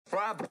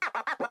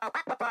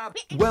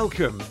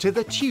Welcome to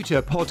the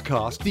Tutor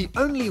Podcast, the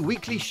only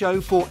weekly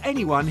show for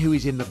anyone who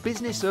is in the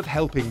business of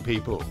helping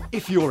people.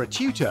 If you're a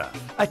tutor,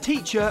 a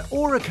teacher,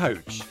 or a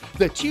coach,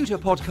 the Tutor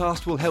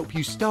Podcast will help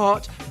you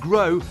start,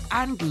 grow,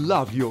 and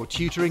love your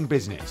tutoring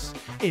business.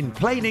 In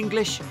plain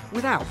English,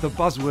 without the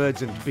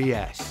buzzwords and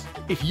BS.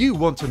 If you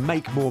want to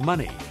make more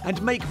money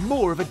and make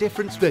more of a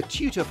difference, the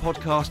Tutor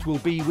Podcast will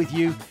be with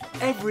you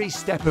every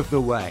step of the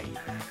way.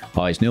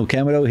 Hi, it's Neil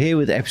Cameron here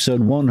with episode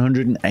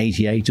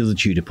 188 of the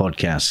Tutor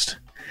Podcast,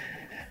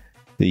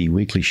 the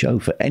weekly show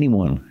for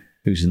anyone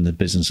who's in the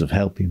business of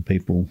helping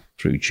people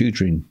through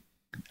tutoring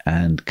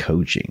and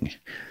coaching.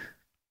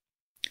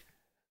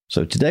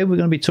 So today we're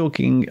going to be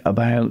talking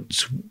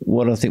about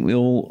what I think we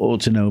all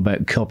ought to know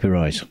about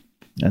copyright,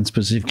 and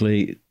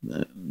specifically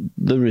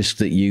the risk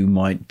that you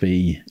might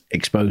be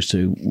exposed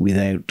to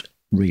without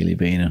really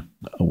being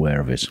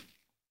aware of it.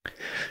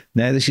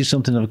 Now, this is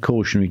something of a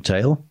cautionary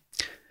tale,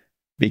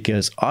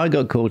 because I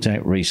got caught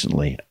out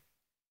recently,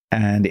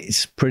 and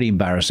it's pretty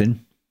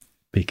embarrassing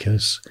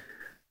because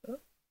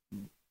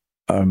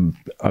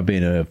I've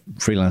been a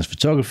freelance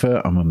photographer,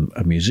 I'm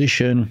a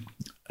musician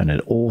and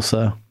an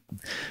author,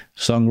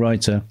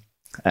 songwriter,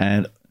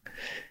 and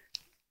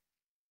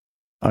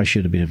I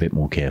should have been a bit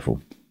more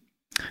careful.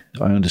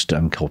 I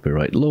understand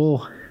copyright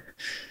law.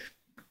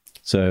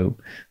 So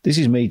this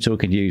is me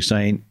talking to you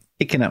saying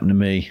it can happen to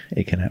me,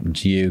 it can happen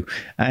to you,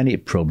 and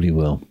it probably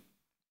will.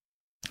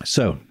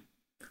 So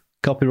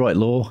copyright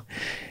law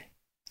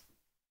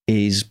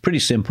is pretty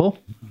simple.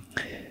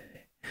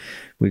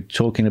 We're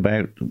talking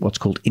about what's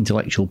called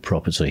intellectual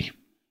property.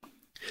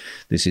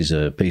 This is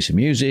a piece of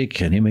music,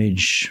 an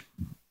image,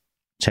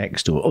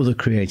 text, or other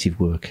creative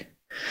work.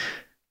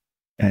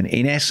 And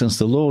in essence,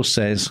 the law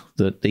says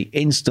that the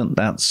instant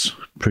that's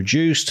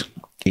produced,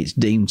 it's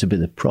deemed to be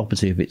the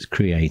property of its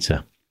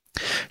creator,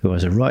 who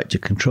has a right to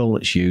control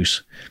its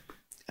use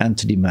and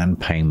to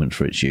demand payment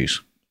for its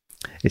use.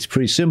 It's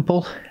pretty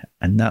simple,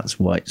 and that's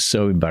why it's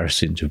so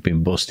embarrassing to have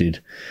been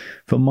busted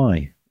for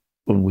my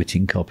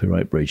unwitting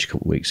copyright breach a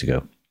couple of weeks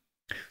ago.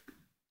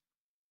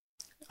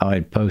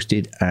 I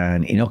posted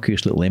an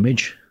innocuous little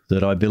image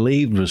that I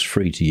believed was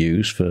free to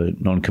use for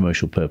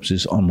non-commercial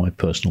purposes on my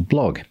personal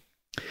blog.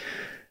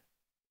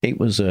 It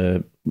was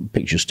a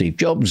picture of Steve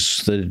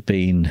Jobs that had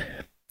been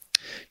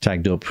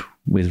tagged up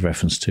with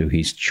reference to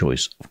his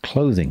choice of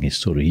clothing, his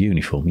sort of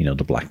uniform, you know,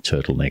 the black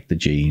turtleneck, the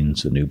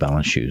jeans, the New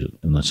Balance shoes,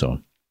 and so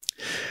on.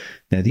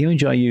 Now, the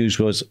image I used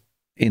was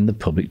in the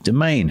public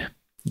domain,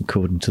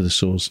 according to the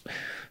source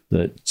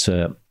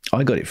that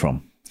I got it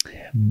from.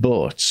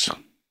 But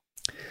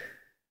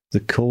the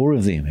core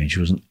of the image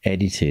was an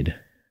edited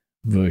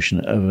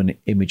version of an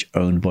image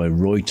owned by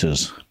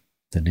Reuters,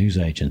 the news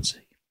agency.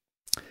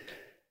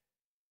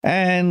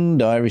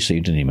 And I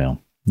received an email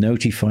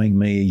notifying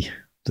me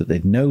that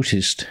they'd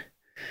noticed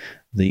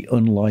the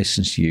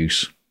unlicensed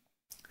use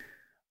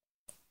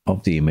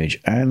of the image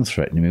and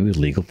threatening me with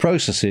legal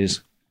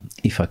processes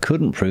if I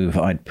couldn't prove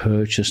I'd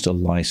purchased a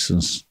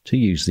license to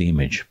use the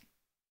image.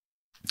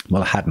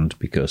 Well, I hadn't,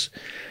 because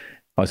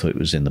I thought it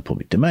was in the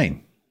public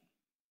domain.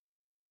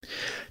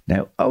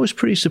 Now, I was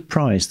pretty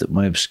surprised that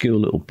my obscure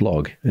little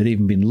blog had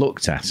even been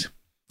looked at.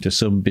 For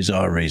some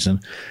bizarre reason,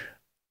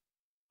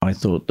 I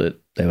thought that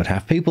they would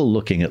have people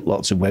looking at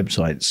lots of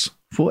websites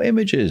for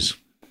images.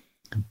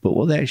 But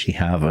what they actually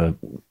have are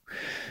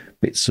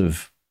bits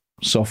of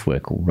software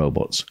called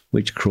robots,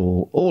 which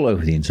crawl all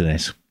over the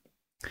internet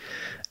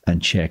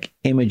and check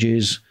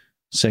images,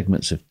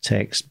 segments of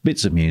text,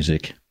 bits of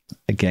music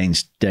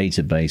against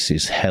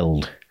databases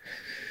held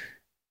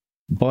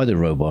by the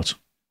robot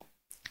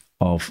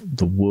of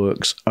the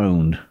works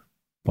owned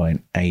by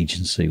an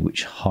agency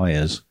which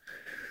hires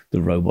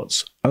the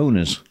robot's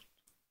owners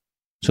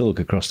to look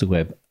across the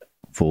web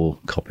for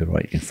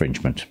copyright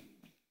infringement.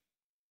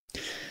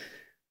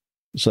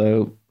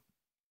 So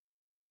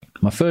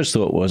my first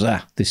thought was,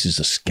 this is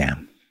a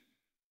scam.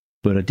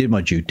 But I did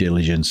my due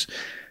diligence,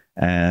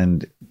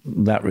 and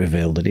that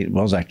revealed that it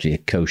was actually a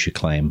kosher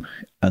claim,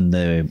 and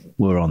they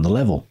were on the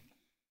level.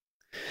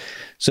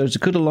 So to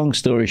cut a long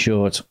story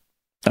short,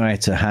 I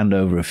had to hand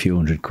over a few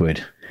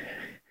 £100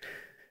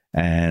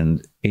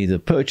 and either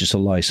purchase a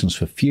license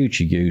for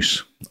future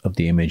use of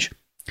the image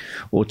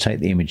or take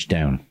the image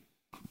down.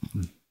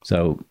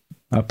 So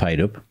I paid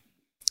up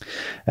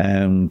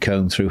and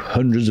combed through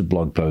hundreds of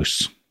blog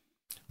posts,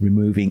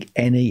 removing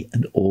any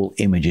and all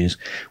images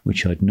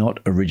which I'd not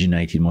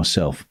originated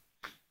myself.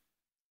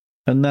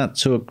 And that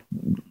took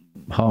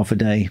half a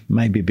day,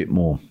 maybe a bit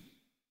more.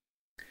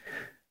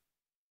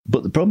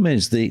 But the problem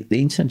is the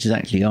internet is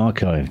actually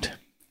archived.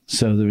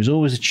 So there is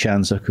always a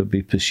chance I could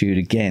be pursued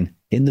again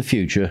in the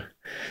future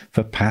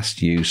for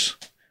past use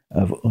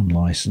of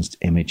unlicensed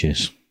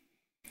images.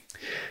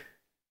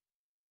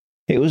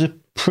 It was a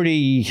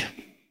pretty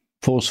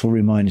forceful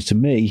reminder to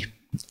me,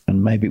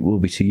 and maybe it will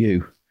be to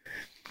you,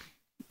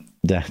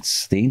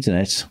 that the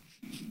internet,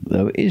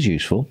 though it is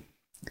useful,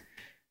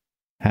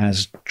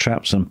 has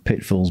traps and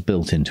pitfalls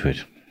built into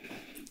it.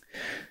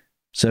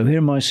 So here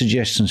are my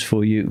suggestions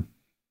for you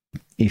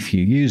if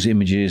you use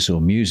images or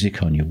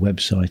music on your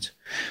website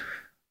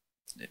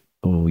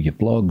or your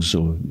blogs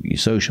or your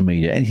social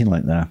media, anything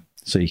like that,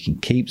 so you can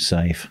keep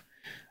safe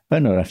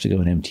and not have to go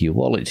and empty your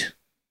wallet.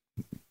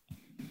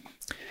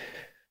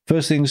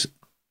 First things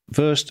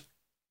first,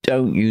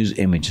 don't use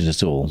images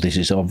at all. This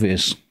is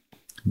obvious,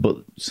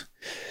 but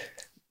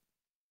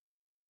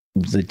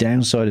the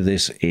downside of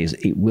this is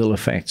it will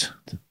affect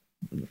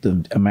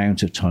the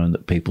amount of time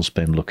that people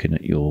spend looking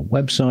at your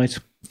website.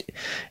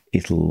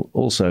 It'll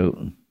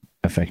also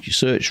affect your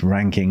search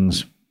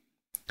rankings,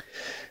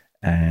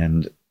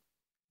 and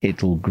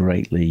it'll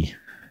greatly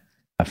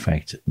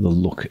affect the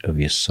look of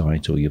your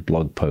site or your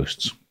blog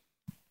posts.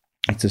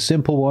 It's a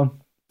simple one,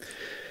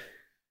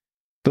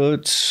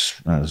 but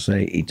as I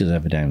say, it does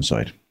have a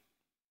downside.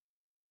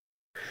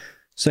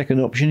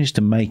 Second option is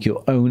to make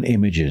your own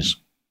images.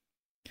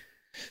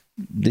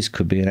 This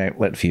could be an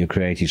outlet for your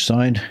creative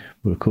side,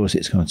 but of course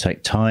it's going to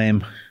take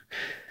time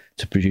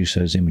to produce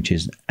those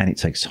images, and it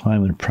takes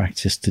time and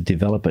practice to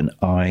develop an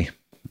eye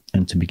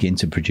and to begin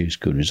to produce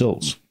good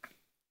results.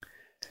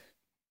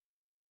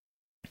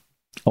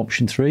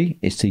 Option 3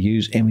 is to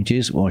use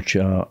images which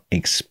are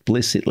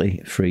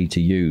explicitly free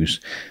to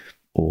use,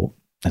 or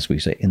as we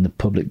say, in the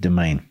public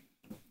domain.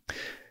 A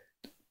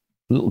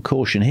little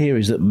caution here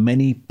is that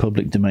many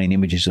public domain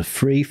images are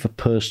free for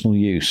personal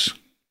use,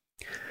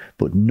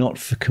 but not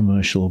for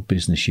commercial or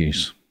business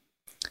use.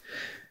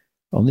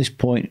 On this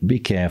point, be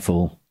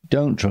careful.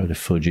 Don't try to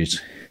fudge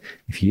it.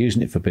 If you're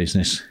using it for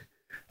business,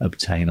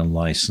 obtain a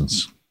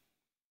license,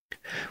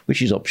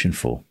 which is option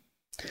 4.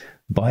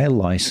 Buy a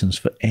license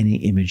for any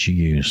image you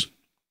use.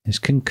 This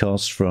can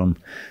cost from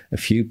a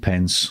few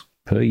pence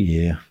per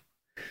year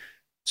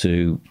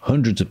to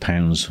hundreds of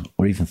pounds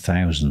or even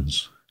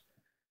thousands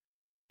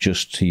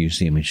just to use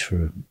the image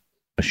for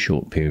a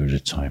short period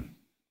of time.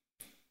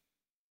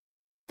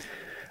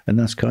 And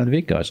that's kind of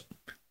it, guys.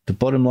 The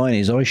bottom line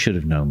is I should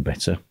have known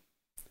better,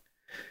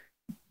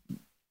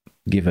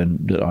 given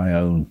that I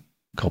own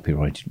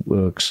copyrighted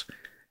works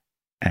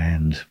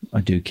and I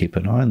do keep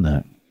an eye on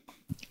that.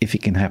 If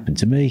it can happen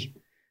to me,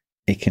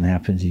 it can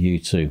happen to you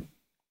too.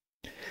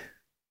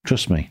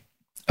 Trust me,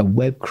 a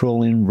web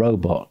crawling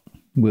robot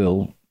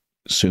will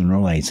sooner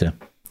or later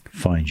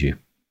find you.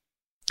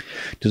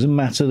 Doesn't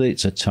matter that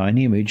it's a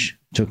tiny image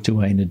tucked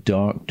away in a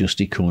dark,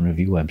 dusty corner of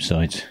your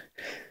website.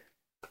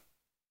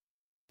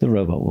 The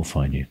robot will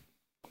find you.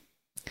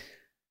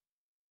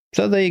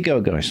 So there you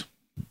go, guys.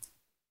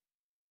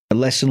 A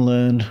lesson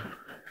learned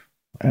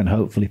and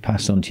hopefully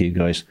passed on to you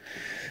guys.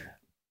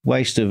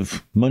 Waste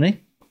of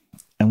money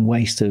and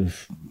waste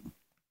of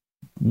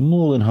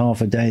more than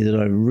half a day that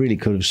I really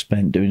could have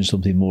spent doing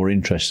something more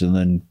interesting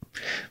than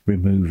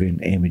removing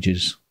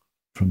images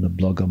from the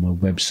blog on my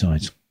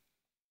website.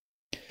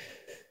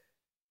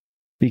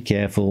 Be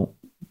careful.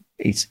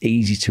 It's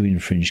easy to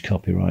infringe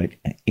copyright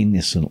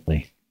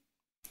innocently.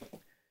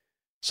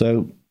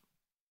 So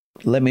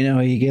let me know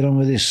how you get on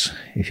with this.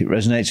 If it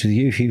resonates with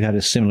you, if you've had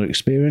a similar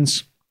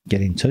experience,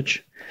 get in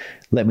touch.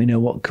 Let me know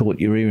what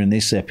caught your ear in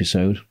this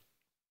episode.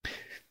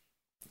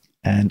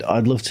 And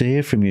I'd love to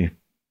hear from you.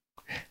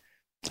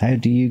 How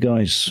do you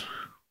guys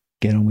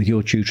get on with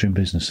your tutoring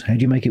business? How do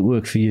you make it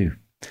work for you?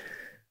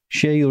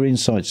 Share your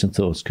insights and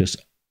thoughts, because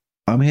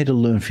I'm here to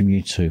learn from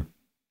you too.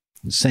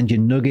 Send your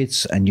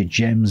nuggets and your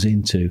gems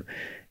into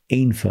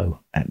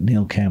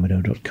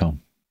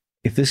info@neilcamerado.com.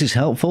 If this is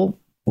helpful,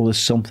 or there's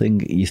something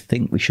you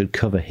think we should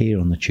cover here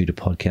on the Tutor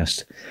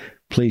Podcast,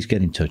 please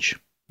get in touch.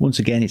 Once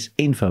again, it's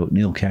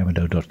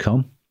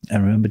info@neilcamerado.com.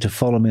 And remember to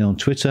follow me on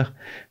Twitter,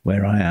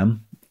 where I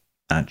am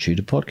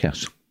 @Tutor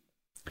Podcast.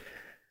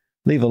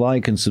 Leave a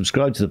like and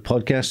subscribe to the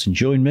podcast and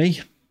join me,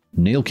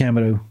 Neil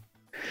Camerado,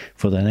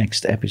 for the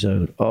next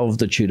episode of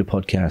the Tutor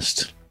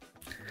Podcast.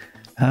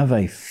 Have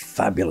a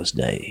fabulous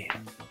day.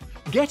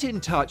 Get in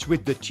touch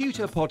with the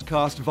Tutor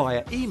Podcast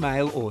via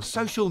email or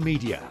social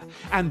media,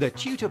 and the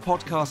Tutor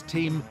Podcast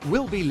team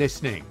will be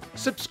listening.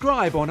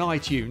 Subscribe on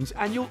iTunes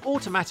and you'll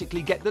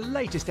automatically get the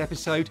latest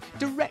episode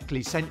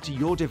directly sent to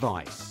your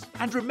device.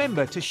 And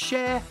remember to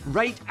share,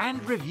 rate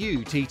and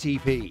review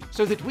TTP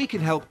so that we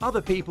can help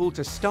other people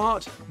to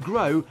start,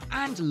 grow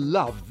and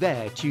love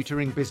their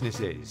tutoring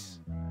businesses.